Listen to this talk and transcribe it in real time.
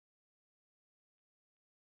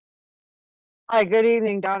Hi, good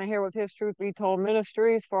evening. Donna here with His Truth Be Told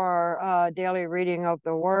Ministries for our daily reading of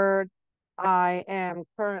the Word. I am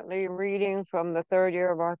currently reading from the third year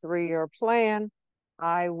of our 3-year plan.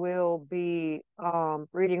 I will be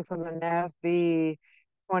reading from the NASB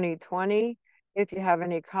 2020. If you have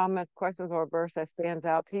any comments, questions, or verse that stands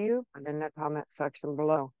out to you, put in the comment section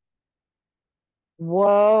below.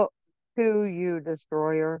 Woe to you,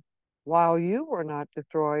 destroyer, while you were not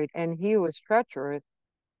destroyed, and he was treacherous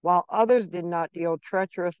while others did not deal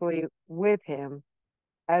treacherously with him.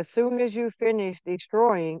 As soon as you finish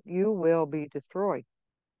destroying, you will be destroyed.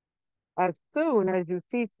 As soon as you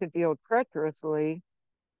cease to deal treacherously,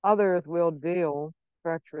 others will deal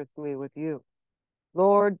treacherously with you.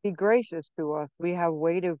 Lord, be gracious to us. We have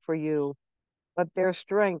waited for you. Let their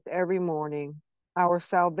strength every morning, our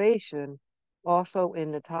salvation also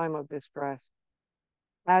in the time of distress.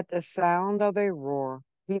 At the sound of a roar,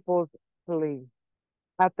 peoples flee.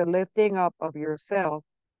 At the lifting up of yourself,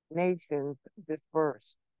 nations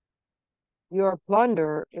disperse. Your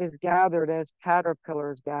plunder is gathered as the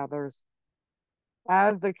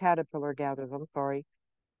caterpillar gathers,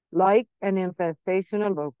 like an infestation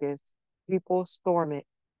of locusts, people storm it.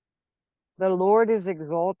 The Lord is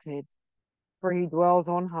exalted, for he dwells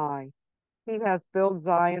on high. He has filled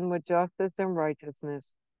Zion with justice and righteousness,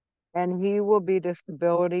 and he will be the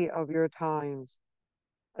stability of your times,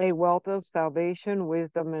 a wealth of salvation,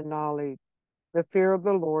 wisdom, and knowledge. The fear of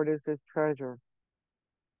the Lord is his treasure.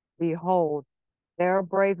 Behold, there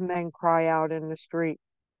brave men cry out in the street.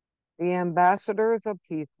 The ambassadors of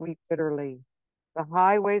peace weep bitterly. The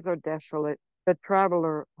highways are desolate. The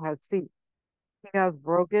traveler has ceased. He has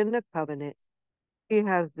broken the covenant. He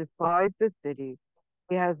has despised the city.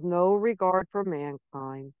 He has no regard for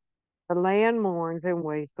mankind. The land mourns and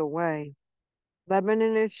wastes away.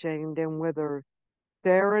 Lebanon is shamed and withers.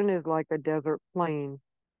 Sharon is like a desert plain,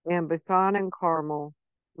 and Bashan and Carmel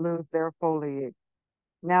lose their foliage.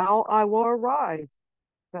 Now I will arise,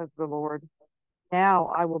 says the Lord. Now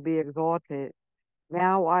I will be exalted.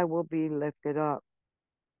 Now I will be lifted up.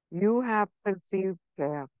 You have conceived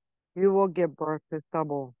chaff. You will give birth to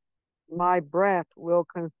stubble. My breath will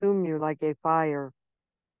consume you like a fire.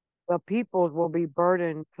 The peoples will be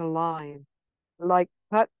burdened to lime, like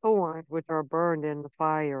cut thorns which are burned in the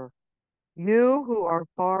fire. You who are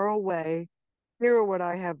far away, hear what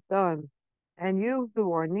I have done, and you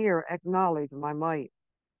who are near, acknowledge my might.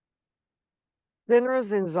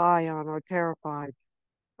 Sinners in Zion are terrified.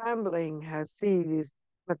 Trembling has seized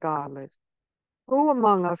the godless. Who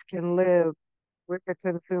among us can live with the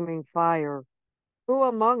consuming fire? Who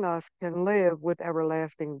among us can live with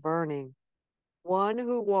everlasting burning? One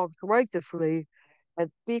who walks righteously and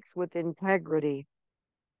speaks with integrity.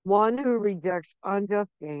 One who rejects unjust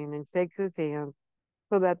gain and shakes his hands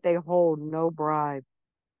so that they hold no bribe.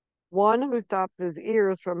 One who stops his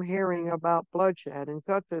ears from hearing about bloodshed and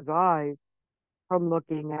shuts his eyes from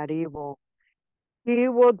looking at evil. He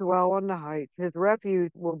will dwell on the heights. His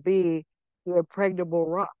refuge will be the impregnable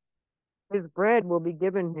rock. His bread will be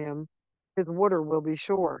given him. His water will be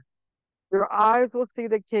sure. Your eyes will see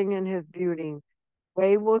the king in his beauty.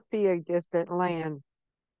 They will see a distant land.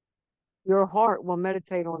 Your heart will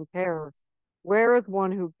meditate on terror. Where is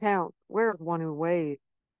one who counts? Where is one who weighs?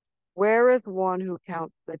 Where is one who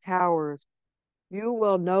counts the towers? You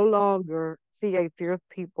will no longer see a fierce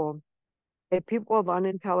people, a people of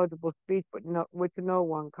unintelligible speech which no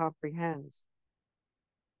one comprehends,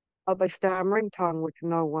 of a stammering tongue which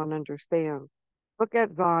no one understands. Look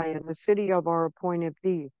at Zion, the city of our appointed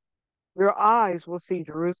peace. Your eyes will see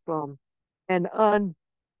Jerusalem, an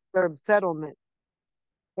undisturbed settlement,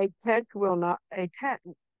 a tent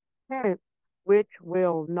which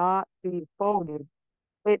will not be folded.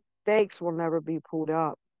 Its stakes will never be pulled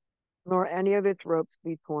up, nor any of its ropes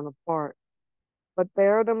be torn apart. But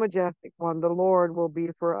there the majestic one, the Lord, will be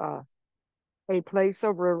for us, a place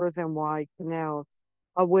of rivers and wide canals,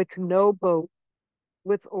 of which no boat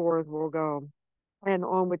with oars will go, and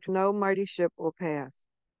on which no mighty ship will pass.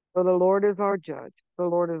 For the Lord is our judge, the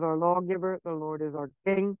Lord is our lawgiver, the Lord is our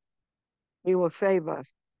king. He will save us.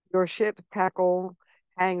 Your ship's tackle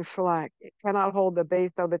hangs slack. It cannot hold the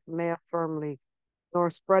base of its mast firmly,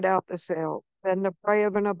 nor spread out the sail. Then the prey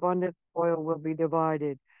of an abundant spoil will be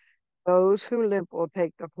divided. Those who limp will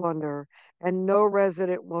take the plunder, and no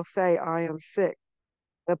resident will say, I am sick.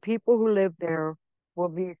 The people who live there will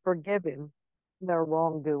be forgiven their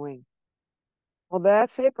wrongdoing. Well,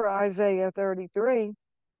 that's it for Isaiah 33.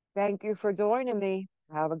 Thank you for joining me.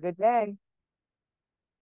 Have a good day.